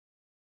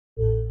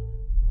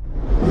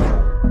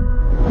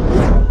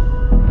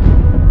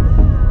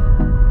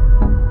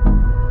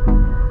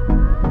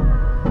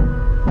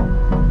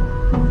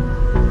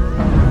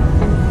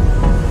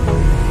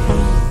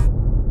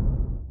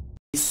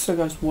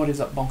guys, what is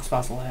up? Bonkers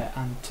Basil here,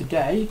 and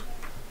today,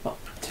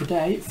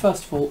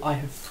 first of all, I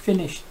have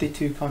finished the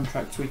 2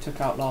 contracts we took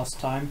out last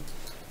time,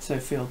 so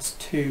fields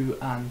 2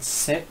 and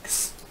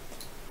 6,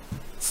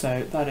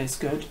 so that is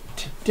good.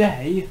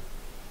 Today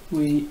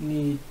we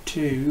need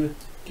to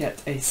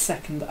get a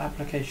second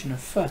application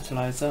of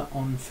fertiliser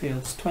on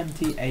fields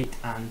 28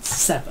 and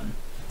 7,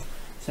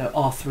 so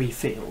our 3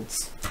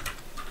 fields.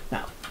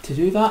 Now, to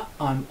do that,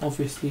 I'm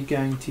obviously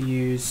going to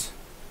use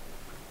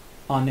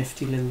our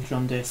nifty little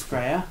John Deere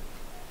sprayer.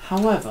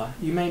 However,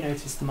 you may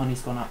notice the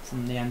money's gone up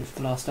from the end of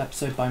the last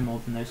episode by more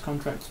than those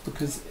contracts,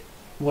 because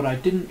what I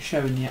didn't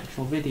show in the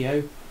actual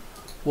video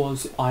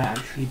was I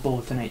actually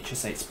bought an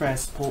HS8 sprayer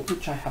support,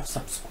 which I have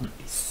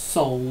subsequently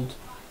sold.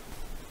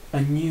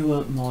 A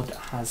newer mod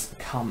has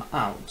come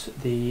out,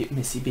 the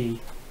Missy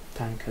B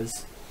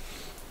tankers.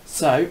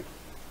 So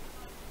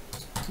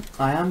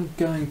I am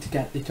going to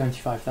get the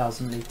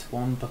 25,000 litre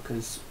one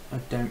because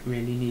I don't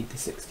really need the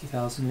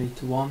 60,000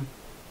 litre one.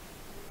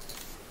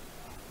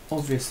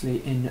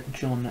 Obviously in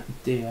John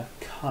Deere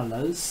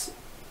colours.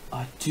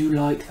 I do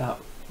like that,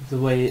 the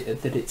way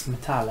that it's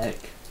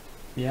metallic.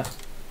 Yep,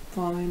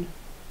 fine.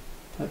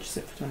 Purchase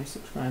it for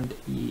 26 grand,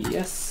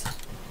 yes.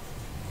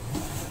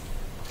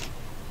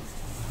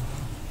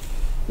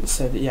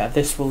 So that, yeah,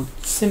 this will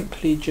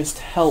simply just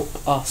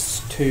help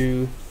us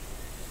to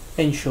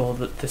ensure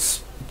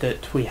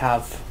that we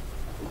have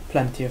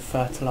plenty of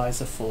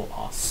fertiliser for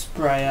our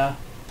sprayer.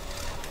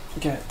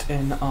 Get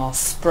in our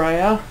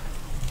sprayer.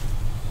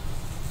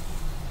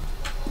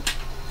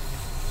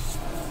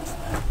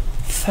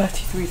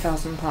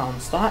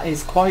 £33,000, that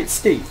is quite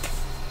steep.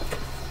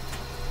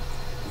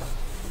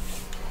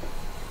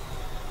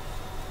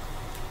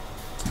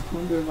 I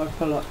wonder if I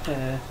pull up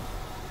here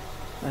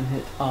and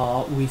hit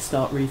R, we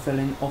start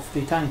refilling off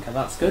the tanker.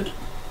 That's good.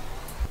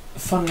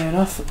 Funnily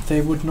enough,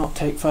 they would not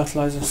take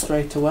fertiliser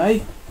straight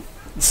away,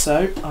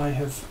 so I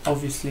have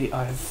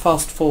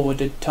fast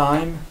forwarded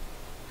time.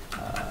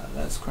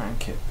 Let's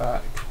crank it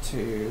back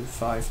to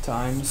 5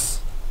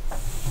 times.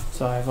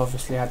 So I've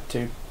obviously had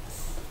to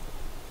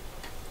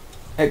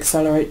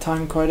accelerate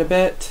time quite a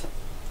bit,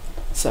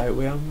 so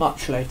we are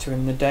much later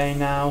in the day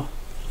now,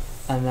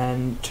 and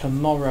then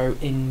tomorrow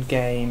in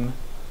game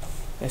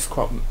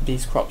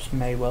these crops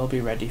may well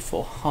be ready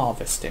for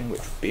harvesting,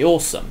 which would be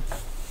awesome.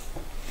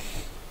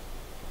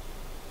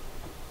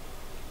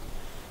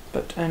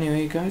 But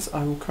anyway guys,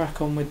 I will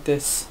crack on with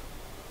this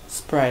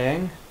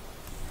spraying,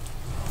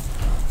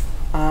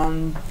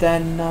 and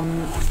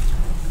then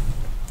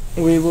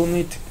we will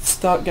need to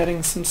start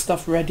getting some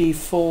stuff ready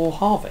for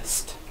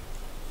harvest.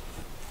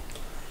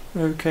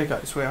 Okay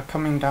guys, we are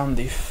coming down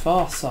the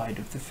far side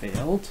of the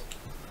field.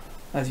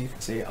 As you can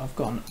see, I've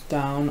gone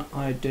down,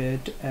 I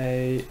did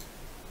the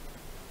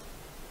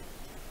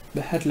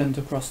headland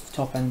across the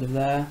top end of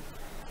there,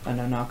 and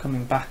I'm now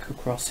coming back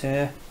across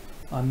here.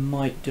 I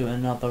might do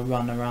another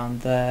run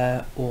around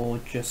there,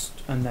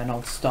 and then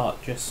I'll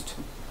start just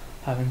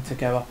having to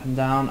go up and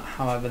down.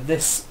 However,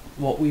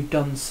 what we've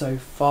done so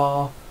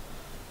far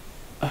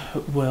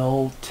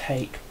will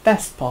take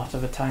best part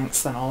of a tank,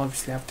 so then I'll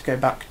obviously have to go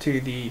back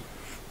to the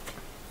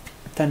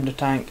tender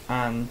tank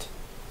and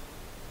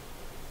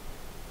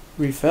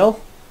refilling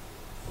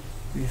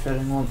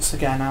once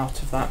again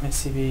out of that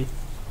Missy B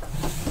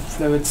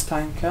fluids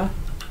tanker.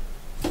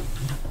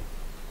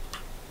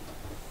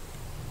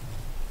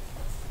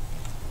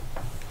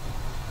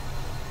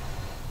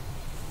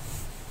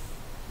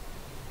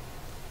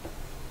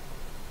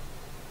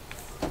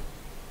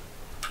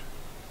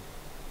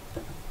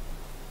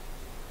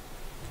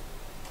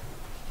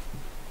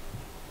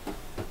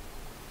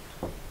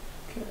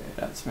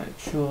 Let's make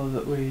sure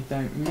that we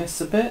don't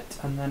miss a bit,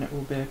 and then it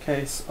will be a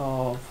case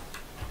of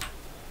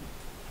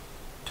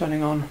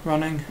turning on,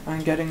 running,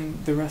 and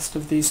getting the rest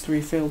of these 3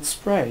 fields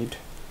sprayed.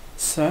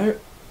 So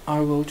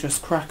I will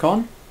just crack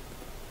on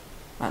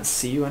and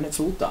see you when it's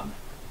all done.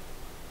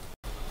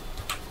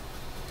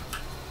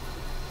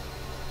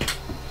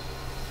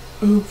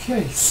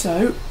 Okay,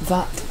 so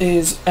that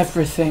is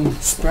everything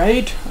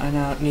sprayed. I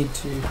now need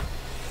to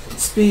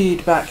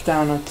speed back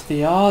down to the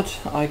yard.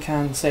 I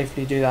can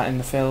safely do that in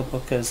the field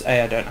because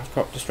A, I don't have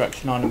crop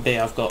destruction on, and B,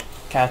 I've got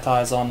care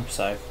tyres on,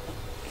 so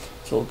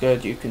it's all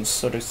good. You can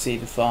sort of see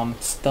the farm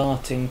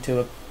starting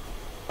to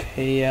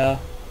appear.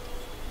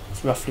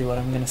 It's roughly what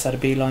I'm going to set a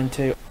beeline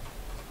to.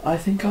 I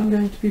think I'm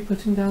going to be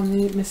putting down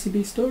the Missy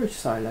B storage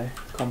silo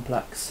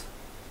complex,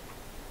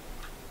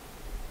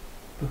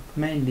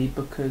 mainly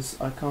because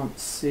I can't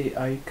see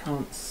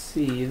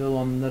the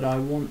one that I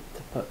want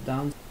to put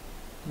down.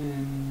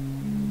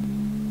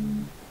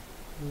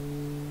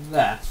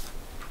 There.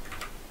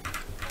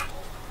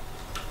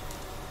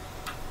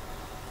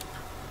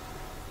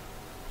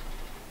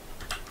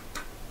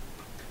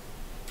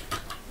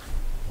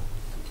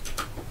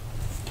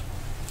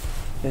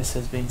 This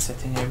has been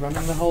sitting here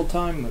running the whole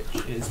time, which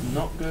is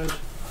not good.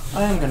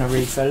 I am going to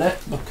refill it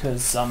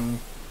because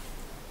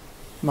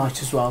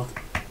might as well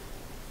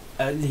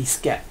at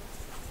least get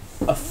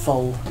a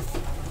full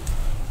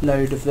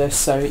load of this.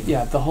 So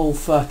yeah, the whole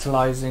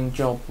fertilising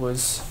job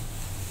was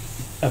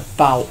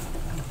about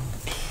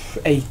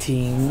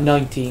 18,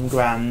 19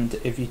 grand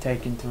if you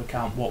take into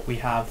account what we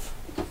have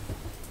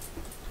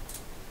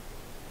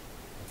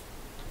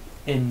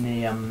in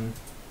the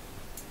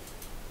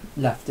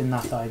left in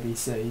that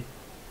IBC.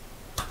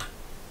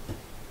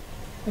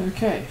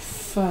 Okay,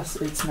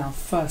 it's now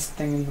first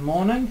thing in the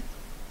morning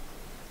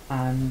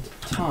and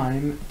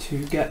time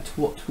to get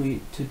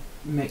to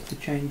make the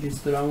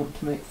changes that I want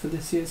to make for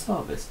this year's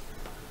harvest.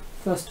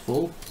 First of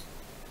all,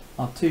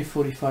 our two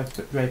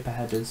 45-foot draper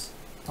headers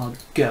are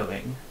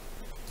going,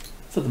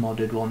 for the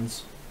modded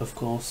ones of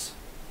course,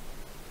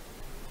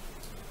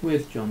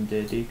 with John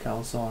Deere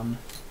decals on.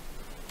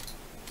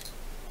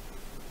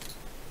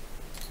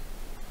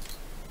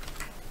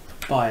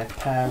 Buy a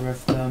pair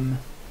of them.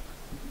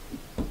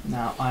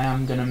 Now I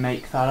am going to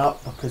make that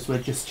up because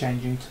we're just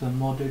changing to the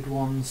modded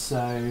ones,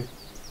 so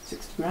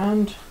 60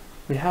 grand.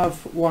 We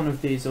have one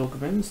of these auger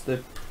bins,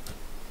 so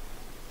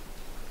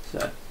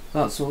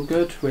that's all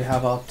good. We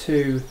have our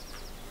two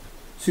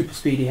super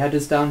speedy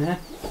headers down here.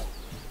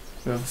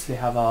 We obviously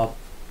have our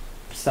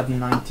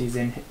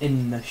 790s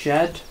in the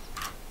shed.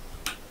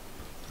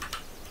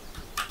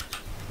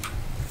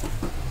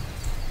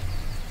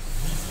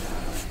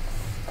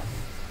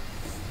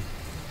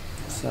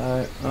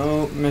 So,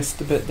 oh, missed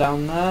a bit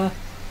down there.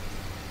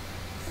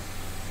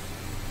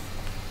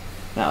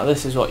 Now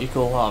this is what you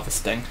call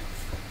harvesting.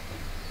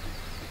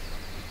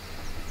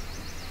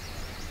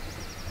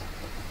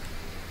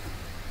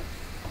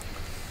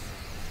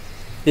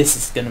 This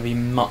is going to be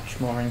much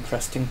more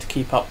interesting to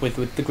keep up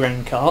with the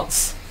grain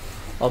carts.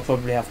 I'll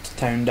probably have to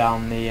tone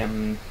down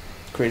the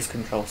cruise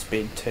control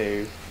speed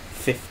to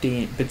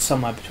 15, but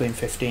somewhere between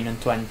 15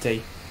 and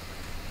 20.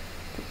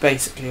 But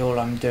basically all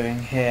I'm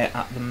doing here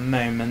at the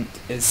moment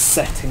is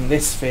setting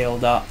this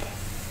field up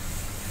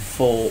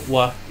for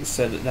work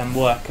so that then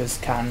workers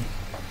can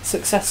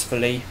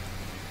successfully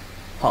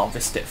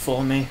harvest it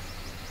for me,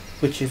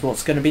 which is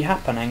what's going to be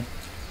happening,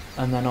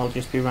 and then I'll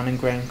just be running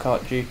grain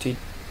cart duty.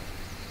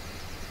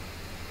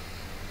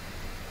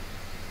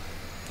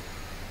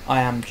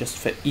 I am, just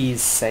for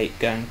ease sake,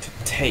 going to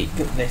take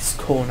this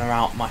corner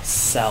out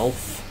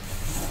myself.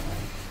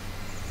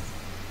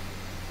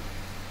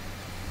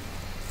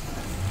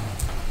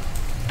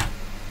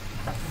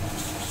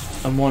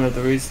 And one of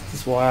the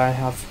reasons why I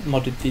have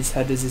modded these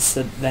headers is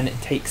so then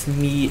it takes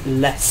me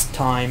less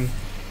time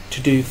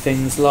to do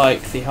things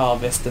like the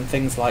harvest and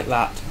things like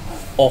that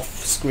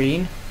off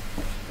screen,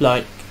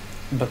 like,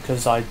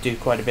 because I do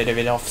quite a bit of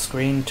it off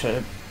screen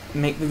to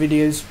make the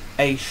videos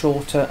A,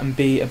 shorter, and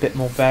B, a bit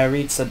more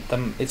varied, so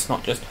that it's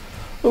not just,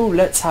 oh,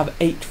 let's have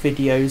 8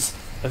 videos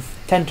of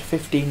 10 to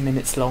 15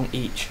 minutes long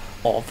each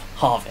of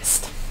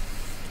harvest,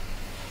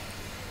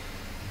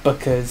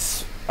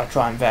 because I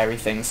try and vary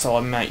things. So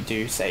I might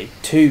do, say,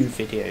 2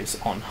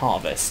 videos on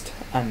harvest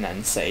and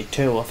then say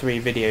 2 or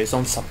 3 videos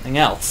on something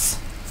else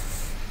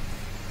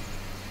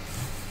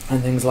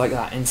and things like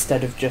that,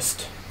 instead of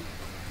just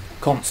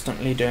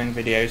constantly doing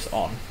videos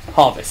on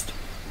harvest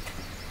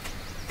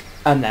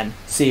and then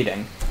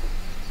seeding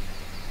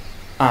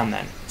and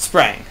then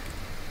spraying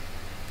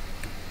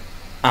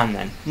and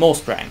then more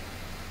spraying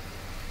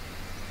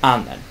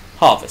and then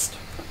harvest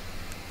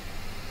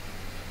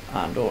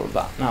and all of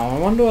that. Now I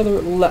wonder whether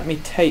it will let me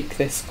take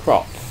this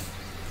crop.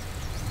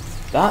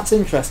 That's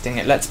interesting.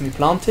 It lets me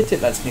plant it,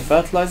 it lets me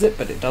fertilise it,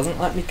 but it doesn't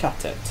let me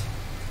cut it.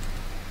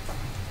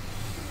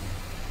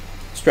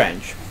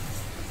 Strange.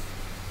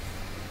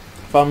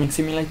 Farming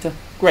simulator,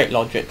 great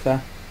logic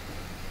there.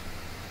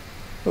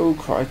 Oh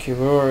crikey,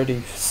 we're already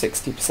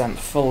 60%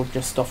 full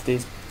just off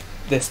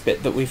this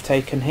bit that we've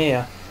taken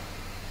here.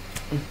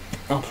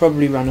 I'll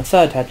probably run a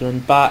third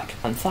headland back,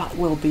 and that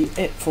will be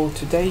it for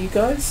today, you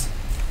guys.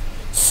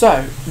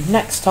 So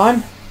next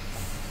time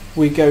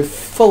we go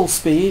full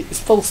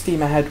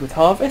steam ahead with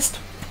harvest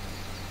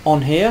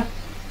on here,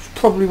 which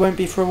probably won't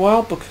be for a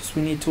while because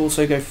we need to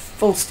also go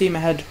full steam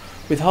ahead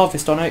with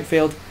harvest on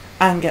oatfield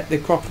and get the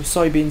crop of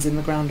soybeans in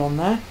the ground on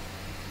there,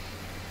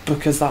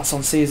 because that's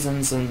on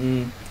seasons.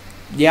 And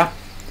yeah,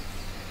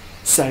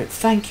 so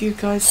thank you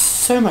guys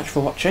so much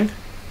for watching.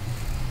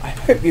 I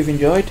hope you've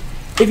enjoyed.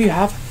 If you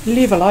have,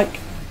 leave a like,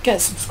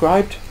 get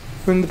subscribed,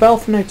 ring the bell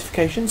for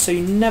notifications so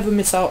you never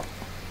miss out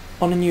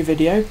on a new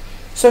video.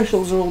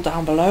 Socials are all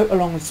down below,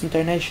 along with some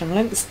donation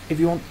links. If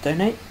you want to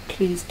donate,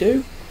 please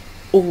do.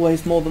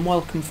 Always more than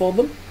welcome for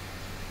them.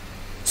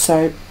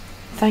 So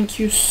thank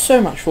you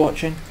so much for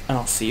watching, and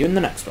I'll see you in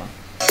the next one.